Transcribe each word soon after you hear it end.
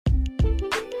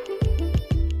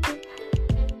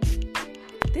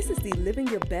This is the Living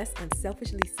Your Best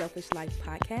Unselfishly Selfish Life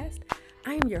podcast.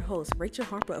 I am your host, Rachel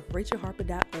Harper of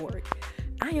RachelHarper.org.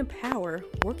 I empower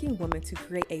working women to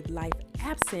create a life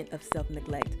absent of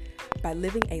self-neglect by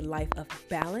living a life of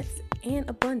balance and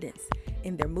abundance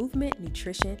in their movement,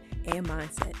 nutrition, and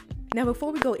mindset. Now,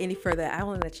 before we go any further, I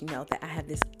want to let you know that I have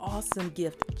this awesome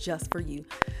gift just for you,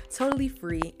 totally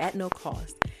free at no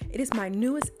cost. It is my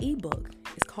newest ebook.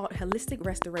 It's called Holistic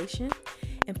Restoration,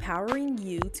 empowering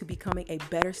you to becoming a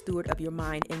better steward of your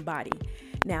mind and body.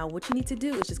 Now, what you need to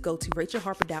do is just go to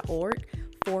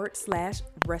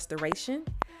RachelHarper.org/restoration.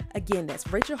 Again, that's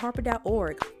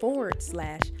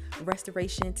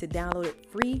RachelHarper.org/restoration to download it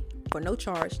free for no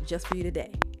charge just for you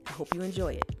today. I hope you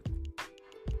enjoy it.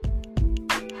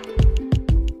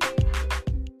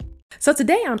 So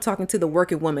today I'm talking to the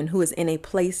working woman who is in a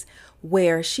place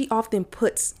where she often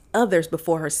puts others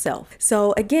before herself.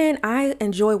 So again, I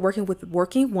enjoy working with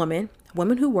working women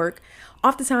who work,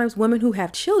 oftentimes women who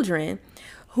have children,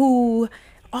 who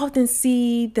often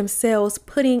see themselves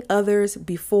putting others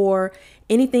before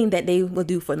anything that they will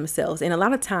do for themselves. And a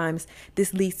lot of times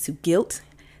this leads to guilt.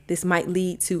 This might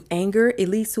lead to anger. It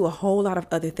leads to a whole lot of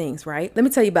other things, right? Let me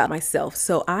tell you about myself.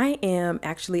 So I am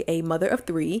actually a mother of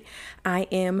 3. I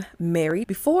am married.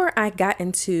 Before I got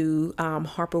into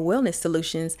Harper Wellness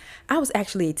Solutions, I was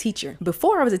actually a teacher.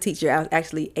 Before I was a teacher, I was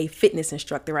actually a fitness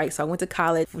instructor, right? So I went to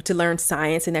college to learn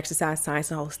science and exercise science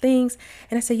and all those things.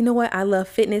 And I said, you know what? I love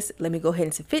fitness. Let me go ahead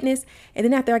into fitness. And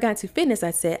then after I got into fitness,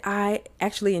 I said, I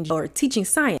actually enjoy teaching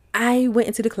science. I went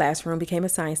into the classroom, became a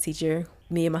science teacher.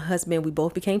 Me and my husband, we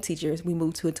both became teachers. We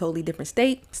moved to a totally different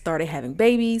state, started having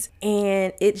babies,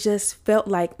 and it just felt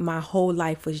like my whole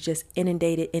life was just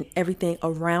inundated in everything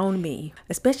around me,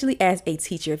 especially as a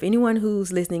teacher. If anyone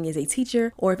who's listening is a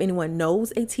teacher, or if anyone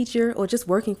knows a teacher, or just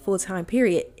working full-time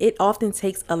period, it often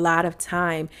takes a lot of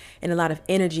time and a lot of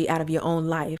energy out of your own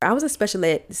life. I was a special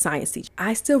ed science teacher.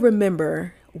 I still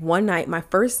remember one night, my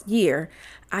first year,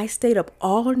 I stayed up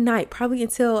all night, probably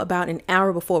until about an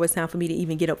hour before it was time for me to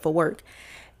even get up for work.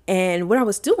 And what I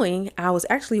was doing, I was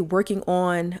actually working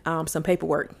on some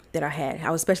paperwork that I had.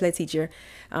 I was a special ed teacher.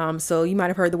 So you might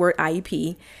have heard the word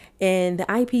IEP. And the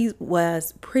IEP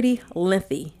was pretty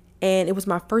lengthy. And it was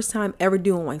my first time ever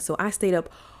doing one. So I stayed up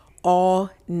all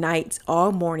night,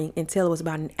 all morning until it was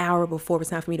about an hour before it was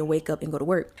time for me to wake up and go to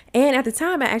work. And at the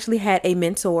time, I actually had a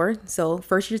mentor. So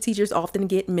first year teachers often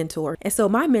get mentored. And so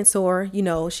my mentor,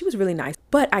 she was really nice.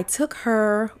 But I took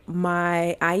her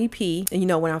my IEP,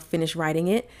 when I finished writing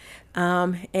it,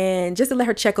 and just to let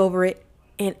her check over it.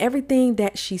 And everything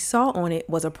that she saw on it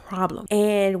was a problem.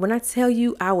 And when I tell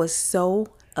you I was so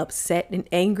upset and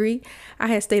angry, I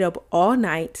had stayed up all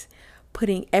night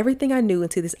putting everything I knew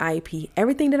into this IEP,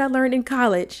 everything that I learned in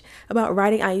college about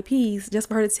writing IEPs, just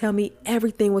for her to tell me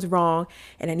everything was wrong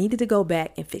and I needed to go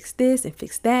back and fix this and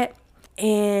fix that.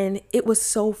 And it was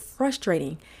so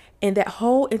frustrating. And that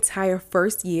whole entire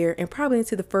first year, and probably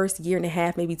into the first year and a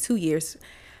half, maybe 2 years,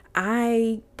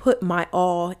 I put my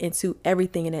all into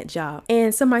everything in that job.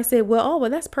 And somebody said, well,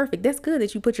 that's perfect. That's good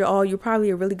that you put your all. You're probably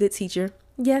a really good teacher.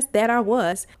 Yes, that I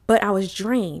was, but I was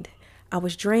drained. I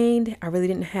really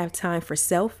didn't have time for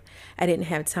self. I didn't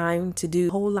have time to do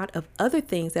a whole lot of other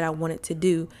things that I wanted to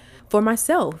do for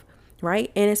myself, right?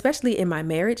 And especially in my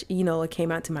marriage, it came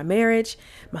out to my marriage.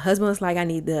 My husband was like, I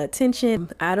need the attention.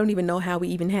 I don't even know how we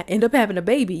even end up having a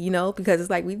baby, because it's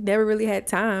like we never really had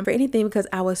time for anything because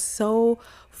I was so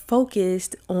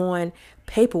focused on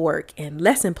paperwork and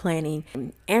lesson planning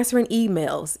and answering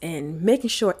emails and making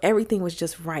sure everything was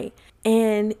just right.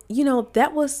 And,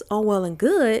 that was all well and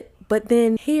good. But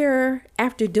then here,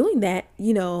 after doing that,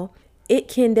 it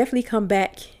can definitely come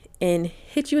back and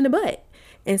hit you in the butt.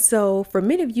 And so for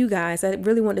many of you guys, I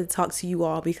really wanted to talk to you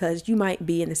all because you might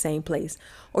be in the same place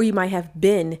or you might have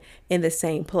been in the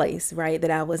same place, right,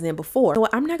 that I was in before. So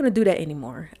I'm not going to do that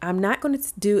anymore. I'm not going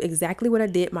to do exactly what I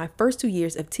did my first 2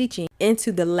 years of teaching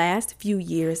into the last few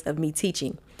years of me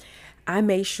teaching. I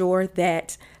made sure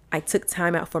that I took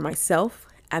time out for myself.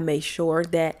 I made sure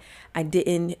that I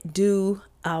didn't do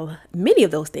many of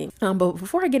those things. But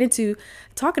before I get into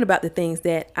talking about the things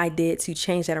that I did to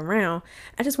change that around,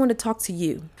 I just want to talk to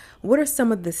you. What are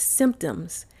some of the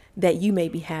symptoms that you may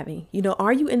be having?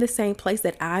 Are you in the same place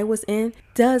that I was in?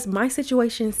 Does my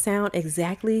situation sound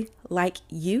exactly like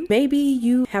you? Maybe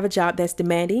you have a job that's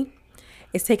demanding.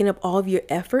 It's taking up all of your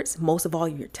efforts, most of all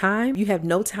your time. You have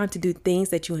no time to do things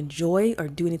that you enjoy or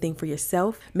do anything for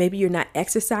yourself. Maybe you're not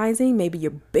exercising. Maybe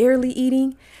you're barely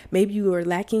eating. Maybe you are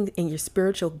lacking in your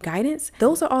spiritual guidance.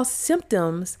 Those are all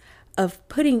symptoms of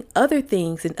putting other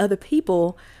things and other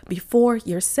people before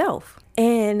yourself.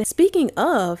 And speaking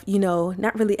of,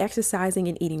 not really exercising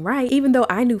and eating right, even though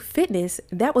I knew fitness,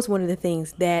 that was one of the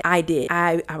things that I did.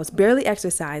 I was barely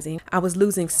exercising. I was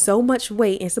losing so much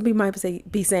weight. And some people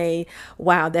might be saying,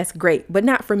 wow, that's great. But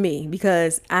not for me,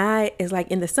 because it's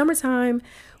like in the summertime,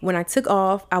 when I took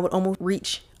off, I would almost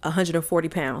reach 140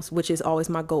 pounds, which is always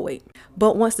my goal weight.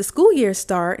 But once the school years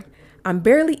start, I'm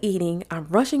barely eating. I'm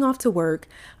rushing off to work.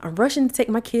 I'm rushing to take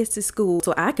my kids to school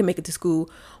so I can make it to school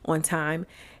on time.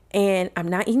 And I'm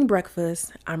not eating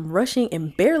breakfast. I'm rushing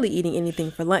and barely eating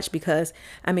anything for lunch because,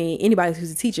 anybody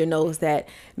who's a teacher knows that,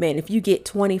 man, if you get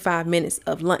 25 minutes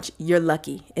of lunch, you're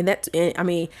lucky.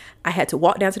 I had to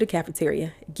walk down to the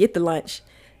cafeteria, get the lunch,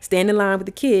 stand in line with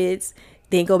the kids,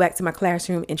 then go back to my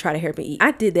classroom and try to help me eat.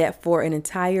 I did that for an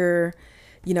entire,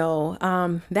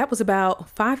 that was about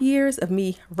 5 years of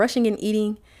me rushing and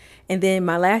eating. And then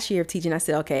my last year of teaching, I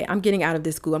said, okay, I'm getting out of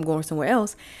this school. I'm going somewhere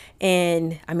else.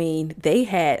 And they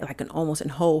had like almost a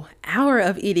whole hour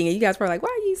of eating. And you guys were like, why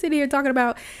are you sitting here talking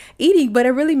about eating? But it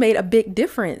really made a big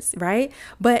difference, right?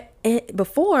 But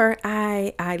before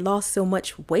I lost so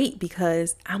much weight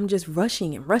because I'm just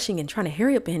rushing and trying to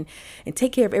hurry up and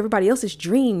take care of everybody else's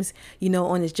dreams,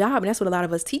 on this job. And that's what a lot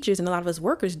of us teachers and a lot of us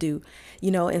workers do,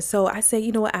 and so I say,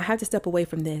 you know what, I have to step away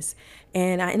from this.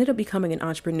 And I ended up becoming an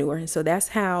entrepreneur. And so that's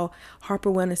how Harper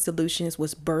Wellness Solutions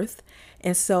was birthed.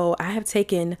 And so I have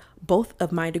taken both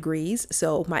of my degrees.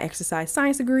 So my exercise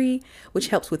science degree, which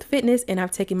helps with fitness, and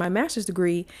I've taken my master's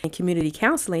degree in community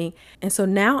counseling. And so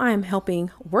now I am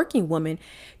helping working women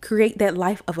create that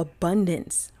life of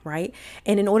abundance, right?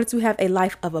 And in order to have a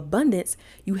life of abundance,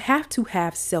 you have to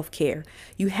have self-care.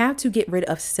 You have to get rid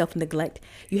of self-neglect.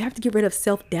 You have to get rid of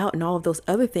self-doubt and all of those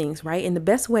other things, right? And the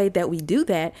best way that we do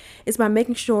that is by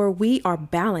making sure we are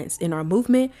balanced in our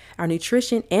movement, our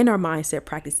nutrition, and our mindset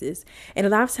practices. And a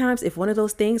lot of times, if one of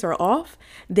those things are off,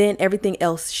 then everything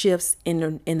else shifts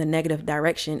in the negative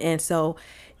direction. And so,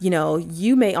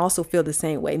 you may also feel the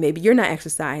same way. Maybe you're not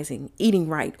exercising, eating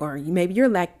right, or maybe you're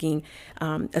lacking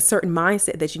a certain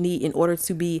mindset that you need in order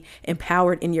to be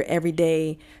empowered in your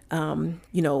everyday,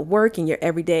 work, in your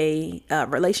everyday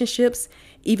relationships,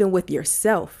 even with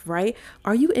yourself, right?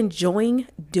 Are you enjoying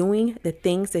doing the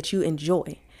things that you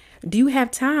enjoy? Do you have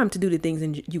time to do the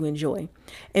things you enjoy?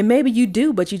 And maybe you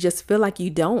do, but you just feel like you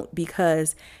don't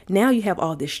because now you have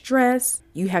all this stress.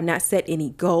 You have not set any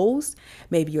goals.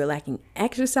 Maybe you're lacking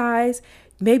exercise.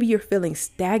 Maybe you're feeling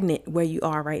stagnant where you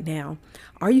are right now.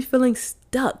 Are you feeling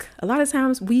stuck? A lot of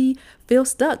times we feel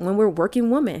stuck when we're working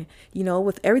women,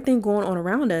 with everything going on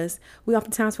around us. We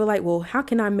oftentimes feel like, well, how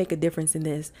can I make a difference in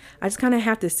this? I just kind of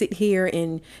have to sit here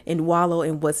and wallow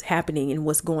in what's happening and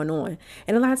what's going on.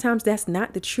 And a lot of times that's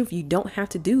not the truth. You don't have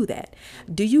to do that.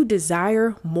 Do you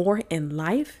desire more in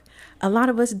life? A lot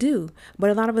of us do, but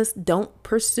a lot of us don't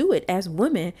pursue it as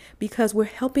women because we're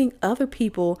helping other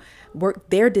people work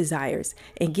their desires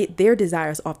and get their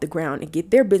desires off the ground and get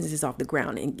their businesses off the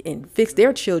ground and fix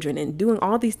their children and doing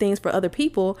all these things for other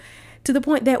people to the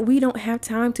point that we don't have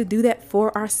time to do that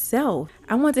for ourselves.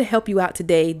 I want to help you out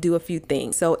today, do a few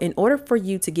things. So in order for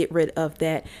you to get rid of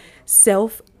that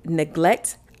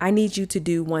self-neglect, I need you to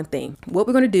do one thing. What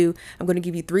we're going to do, I'm going to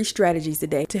give you 3 strategies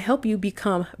today to help you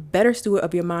become better steward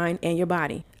of your mind and your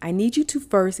body. I need you to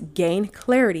first gain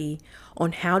clarity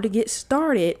on how to get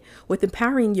started with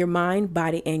empowering your mind,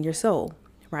 body, and your soul.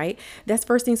 Right? That's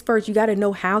first things first. You got to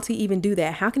know how to even do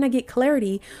that. How can I get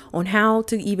clarity on how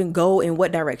to even go in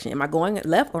what direction? Am I going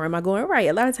left or am I going right?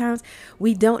 A lot of times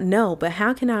we don't know, but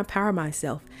how can I empower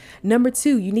myself? Number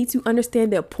 2, you need to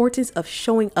understand the importance of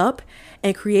showing up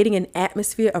and creating an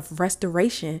atmosphere of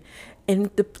restoration and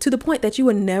to the point that you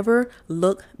will never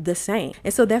look the same.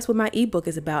 And so that's what my ebook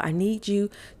is about. I need you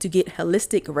to get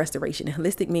holistic restoration. And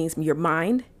holistic means your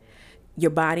mind, your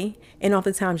body, and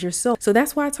oftentimes your soul. So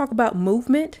that's why I talk about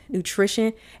movement,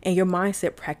 nutrition, and your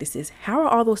mindset practices. How are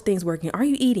all those things working? Are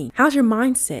you eating? How's your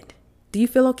mindset? Do you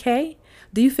feel okay?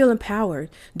 Do you feel empowered?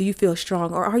 Do you feel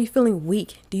strong? Or are you feeling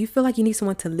weak? Do you feel like you need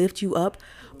someone to lift you up?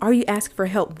 Are you asking for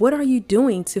help? What are you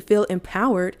doing to feel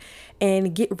empowered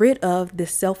and get rid of the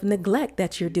self-neglect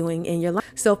that you're doing in your life?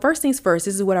 So first things first,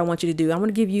 this is what I want you to do. I'm going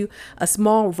to give you a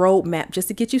small roadmap just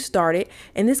to get you started.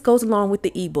 And this goes along with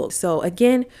the ebook. So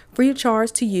again, free of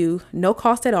charge to you, no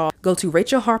cost at all. Go to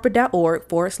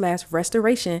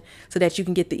rachelharper.org/restoration so that you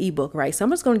can get the ebook, right? So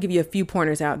I'm just going to give you a few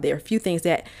pointers out there, a few things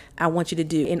that I want you to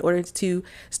do in order to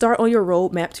start on your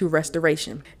roadmap to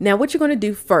restoration. Now, what you're going to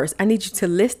do first, I need you to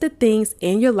list the things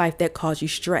in your life that cause you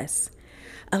stress.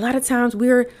 A lot of times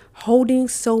we're holding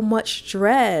so much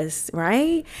stress,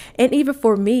 right? And even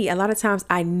for me, a lot of times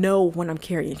I know when I'm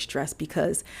carrying stress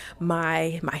because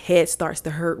my head starts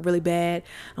to hurt really bad.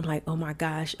 I'm like, oh my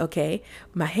gosh, okay,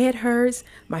 my head hurts,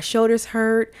 my shoulders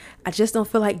hurt. I just don't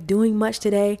feel like doing much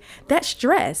today. That's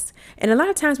stress. And a lot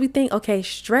of times we think, okay,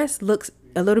 stress looks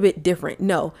a little bit different.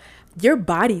 No, your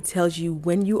body tells you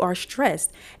when you are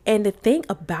stressed. And the thing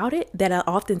about it that I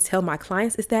often tell my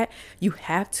clients is that you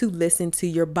have to listen to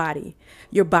your body.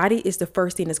 Your body is the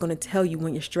first thing that's going to tell you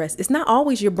when you're stressed. It's not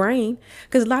always your brain,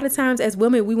 because a lot of times as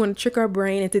women, we want to trick our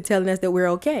brain into telling us that we're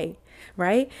okay.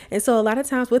 Right. And so a lot of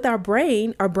times with our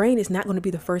brain is not going to be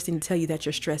the first thing to tell you that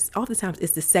you're stressed. Oftentimes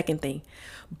it's the second thing.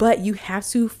 But you have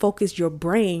to focus your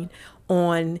brain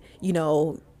on,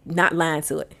 not lying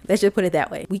to it. Let's just put it that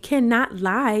way. We cannot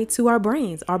lie to our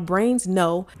brains. Our brains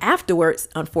know afterwards,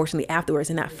 unfortunately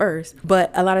afterwards and not first, but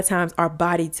a lot of times our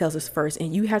body tells us first,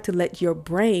 and you have to let your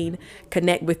brain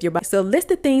connect with your body. So list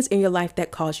the things in your life that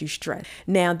cause you stress.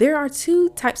 Now, there are two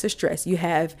types of stress. You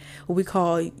have what we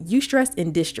call eustress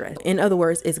and distress. In other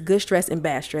words, it's good stress and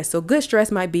bad stress. So good stress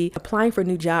might be applying for a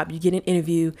new job. You get an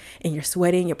interview and you're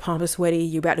sweating, your palms are sweaty,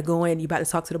 you're about to go in, you're about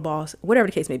to talk to the boss, whatever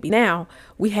the case may be. Now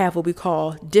we have what we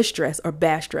call distress or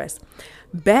bad stress.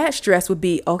 Bad stress would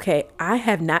be, okay, I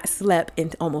have not slept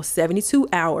in almost 72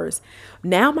 hours.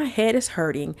 Now my head is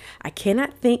hurting. I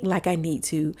cannot think like I need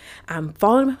to. I'm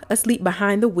falling asleep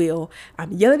behind the wheel.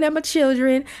 I'm yelling at my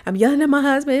children. I'm yelling at my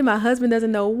husband. My husband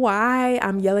doesn't know why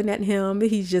I'm yelling at him.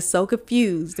 He's just so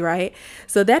confused, right?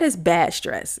 So that is bad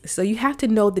stress. So you have to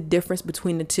know the difference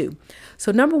between the two.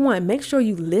 So number one, make sure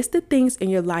you list the things in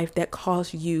your life that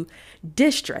cause you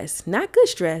distress, not good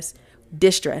stress.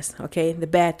 Distress, okay? The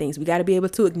bad things. We got to be able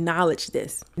to acknowledge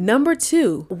this. Number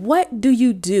two, what do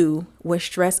you do when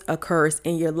stress occurs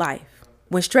in your life?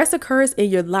 When stress occurs in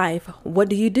your life, what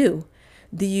do you do?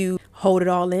 Do you hold it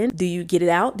all in? Do you get it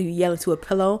out? Do you yell into a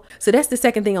pillow? So that's the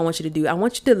second thing I want you to do. I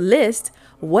want you to list,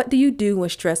 what do you do when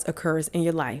stress occurs in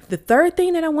your life? The third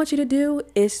thing that I want you to do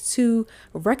is to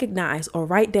recognize or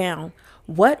write down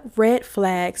what red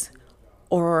flags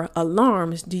or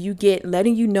alarms do you get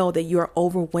letting you know that you are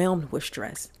overwhelmed with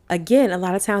stress? Again, a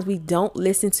lot of times we don't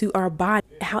listen to our body.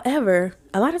 However,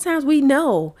 a lot of times we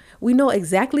know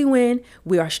exactly when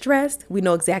we are stressed. We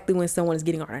know exactly when someone is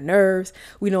getting on our nerves.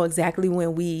 We know exactly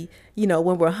when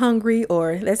when we're hungry,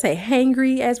 or let's say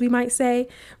hangry, as we might say,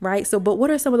 right? So, but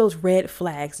what are some of those red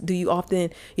flags? Do you often,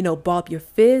 ball up your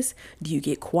fist? Do you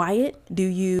get quiet? Do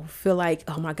you feel like,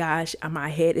 oh my gosh, my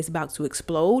head is about to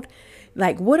explode?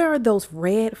 Like, what are those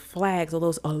red flags or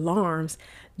those alarms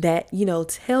that,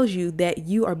 tells you that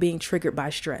you are being triggered by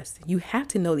stress? You have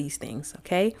to know these things,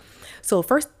 okay? So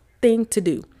first thing to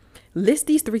do, list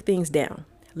these three things down.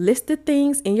 List the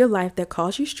things in your life that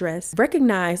cause you stress.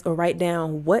 Recognize or write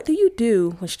down, what do you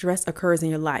do when stress occurs in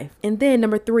your life? And then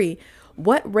number three,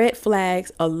 what red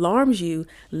flags alarms you,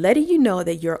 letting you know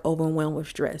that you're overwhelmed with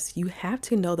stress? You have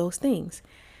to know those things.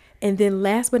 And then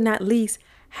last but not least,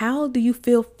 how do you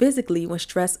feel physically when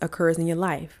stress occurs in your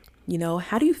life?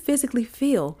 How do you physically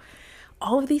feel?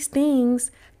 All of these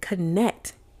things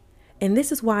connect. And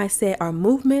this is why I said our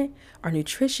movement, our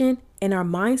nutrition, and our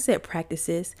mindset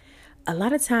practices, a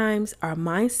lot of times our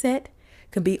mindset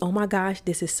can be, oh my gosh,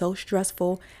 this is so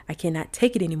stressful. I cannot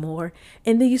take it anymore.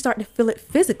 And then you start to feel it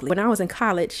physically. When I was in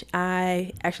college,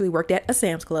 I actually worked at a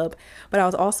Sam's Club, but I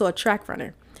was also a track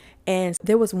runner. And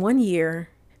there was one year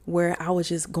where I was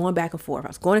just going back and forth. I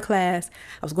was going to class,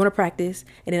 I was going to practice,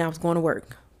 and then I was going to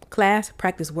work. Class,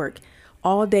 practice, work.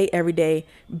 All day, every day,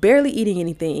 barely eating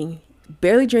anything,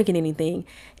 barely drinking anything.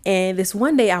 And this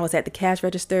one day I was at the cash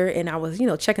register and I was,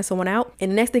 checking someone out.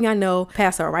 And the next thing I know,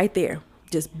 pass out right there,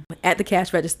 just at the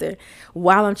cash register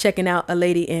while I'm checking out a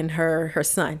lady and her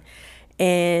son.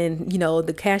 And,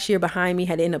 the cashier behind me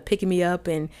had to end up picking me up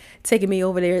and taking me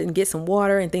over there and get some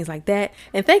water and things like that.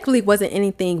 And thankfully, it wasn't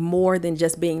anything more than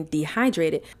just being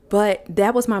dehydrated. But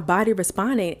that was my body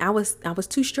responding. I was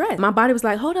too stressed. My body was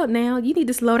like, hold up now, you need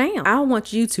to slow down. I don't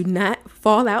want you to not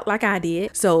fall out like I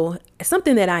did. So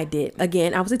something that I did,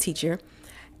 again, I was a teacher.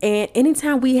 And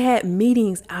anytime we had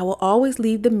meetings, I will always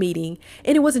leave the meeting.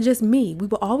 And it wasn't just me. We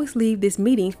will always leave this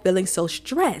meeting feeling so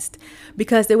stressed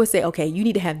because they would say, okay, you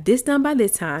need to have this done by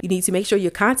this time. You need to make sure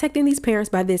you're contacting these parents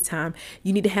by this time.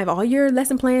 You need to have all your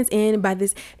lesson plans in by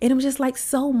this. And it was just like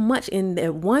so much in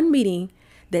that one meeting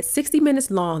that's 60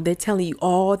 minutes long. They're telling you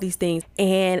all these things.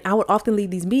 And I would often leave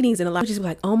these meetings and a lot of just be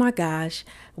like, oh my gosh,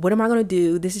 what am I going to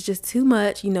do? This is just too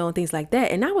much, and things like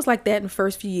that. And I was like that in the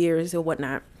first few years or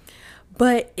whatnot.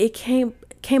 But it came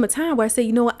a time where I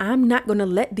said, I'm not going to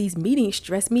let these meetings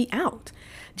stress me out.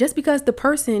 Just because the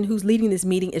person who's leading this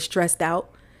meeting is stressed out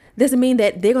doesn't mean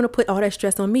that they're going to put all that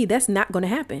stress on me. That's not going to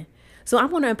happen. So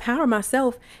I'm going to empower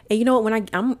myself. And you know what,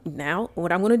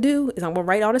 what I'm going to do is I'm going to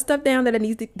write all the stuff down that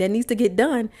needs to get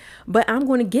done, but I'm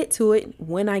going to get to it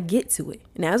when I get to it.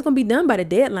 Now it's going to be done by the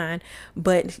deadline,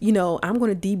 but I'm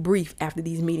going to debrief after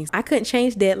these meetings. I couldn't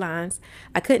change deadlines.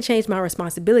 I couldn't change my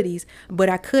responsibilities, but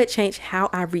I could change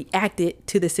how I reacted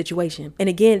to the situation. And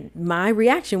again, my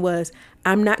reaction was,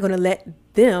 I'm not going to let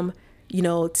them,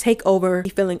 take over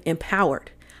feeling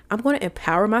empowered. I'm going to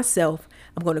empower myself.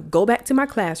 I'm going to go back to my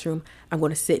classroom. I'm going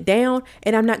to sit down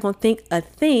and I'm not going to think a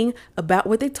thing about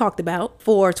what they talked about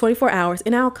for 24 hours,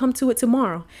 and I'll come to it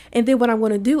tomorrow. And then what I'm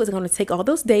going to do is I'm going to take all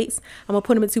those dates. I'm going to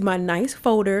put them into my nice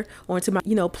folder or into my,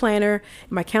 planner,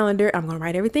 my calendar. I'm going to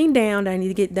write everything down that I need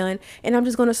to get done. And I'm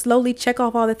just going to slowly check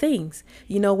off all the things,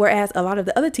 whereas a lot of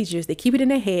the other teachers, they keep it in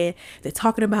their head. They're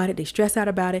talking about it. They stress out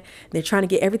about it. They're trying to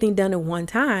get everything done at one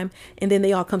time. And then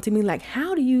they all come to me like,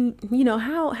 how do you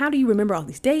remember all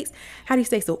these dates? How do you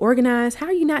stay so organized? How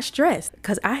are you not stressed?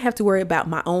 Because I have to worry about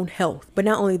my own health. But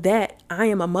not only that, I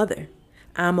am a mother.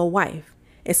 I'm a wife.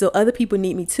 And so other people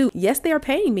need me too. Yes, they are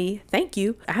paying me. Thank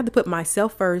you. I have to put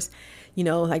myself first.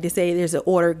 Like they say, there's an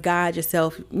order, guide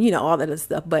yourself, all that other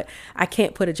stuff. But I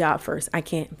can't put a job first. I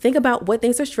can't. Think about what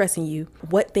things are stressing you.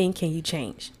 What thing can you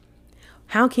change?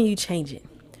 How can you change it?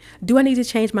 Do I need to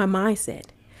change my mindset?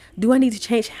 Do I need to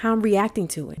change how I'm reacting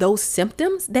to it? Those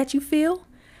symptoms that you feel,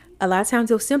 a lot of times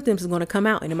those symptoms are going to come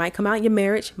out, and it might come out in your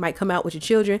marriage, might come out with your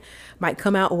children, might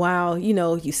come out while,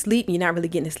 you sleep and you're not really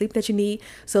getting the sleep that you need.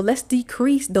 So let's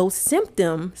decrease those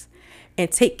symptoms and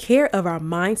take care of our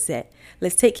mindset.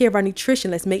 Let's take care of our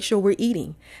nutrition. Let's make sure we're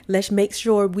eating. Let's make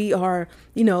sure we are,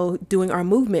 doing our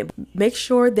movement. Make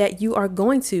sure that you are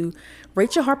going to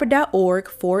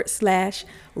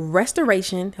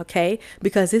rachelharper.org/restoration. Okay.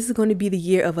 Because this is going to be the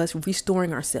year of us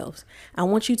restoring ourselves. I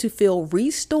want you to feel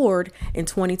restored in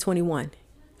 2021.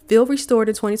 Feel restored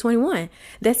in 2021.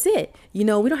 That's it. We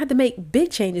don't have to make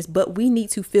big changes, but we need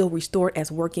to feel restored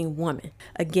as working women.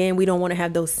 Again, we don't want to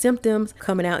have those symptoms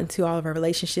coming out into all of our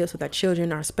relationships with our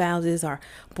children, our spouses, our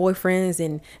boyfriends,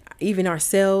 and even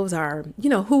ourselves, our,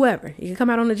 whoever. It can come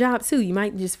out on the job too. You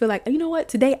might just feel like, you know what,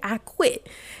 today I quit.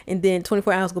 And then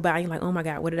 24 hours go by and you're like, oh my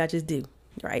God, what did I just do?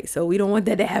 Right. So we don't want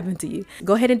that to happen to you.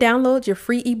 Go ahead and download your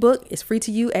free ebook. It's free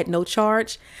to you at no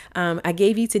charge. I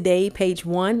gave you today page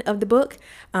 1 of the book.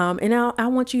 And I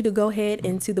want you to go ahead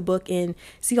into the book and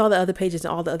see all the other pages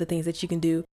and all the other things that you can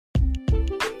do.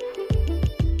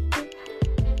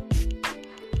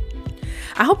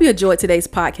 I hope you enjoyed today's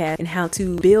podcast and how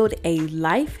to build a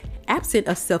life absent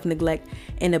of self-neglect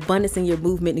and abundance in your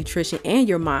movement, nutrition, and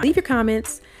your mind. Leave your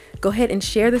comments. Go ahead and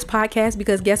share this podcast,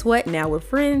 because guess what? Now we're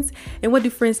friends. And what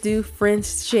do?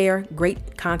 Friends share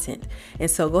great content. And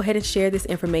so go ahead and share this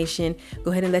information. Go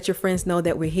ahead and let your friends know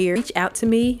that we're here. Reach out to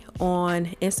me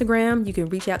on Instagram. You can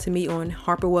reach out to me on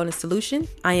Harper Wellness Solution.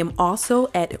 I am also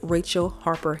at Rachel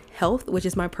Harper Health, which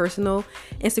is my personal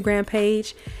Instagram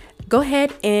page. Go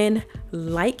ahead and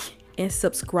like and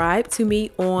subscribe to me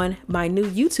on my new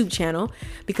YouTube channel,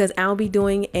 because I'll be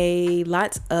doing a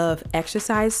lot of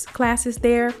exercise classes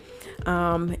there.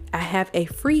 I have a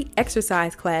free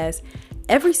exercise class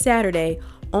every Saturday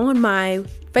on my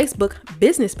Facebook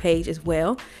business page as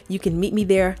well. You can meet me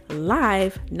there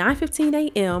live,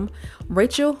 9:15 a.m.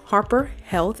 Rachel Harper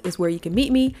Health is where you can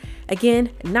meet me. Again,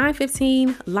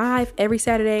 9:15 live every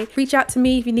Saturday. Reach out to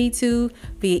me if you need to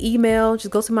via email.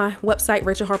 Just go to my website,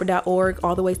 rachelharper.org.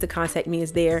 All the ways to contact me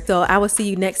is there. So I will see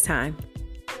you next time.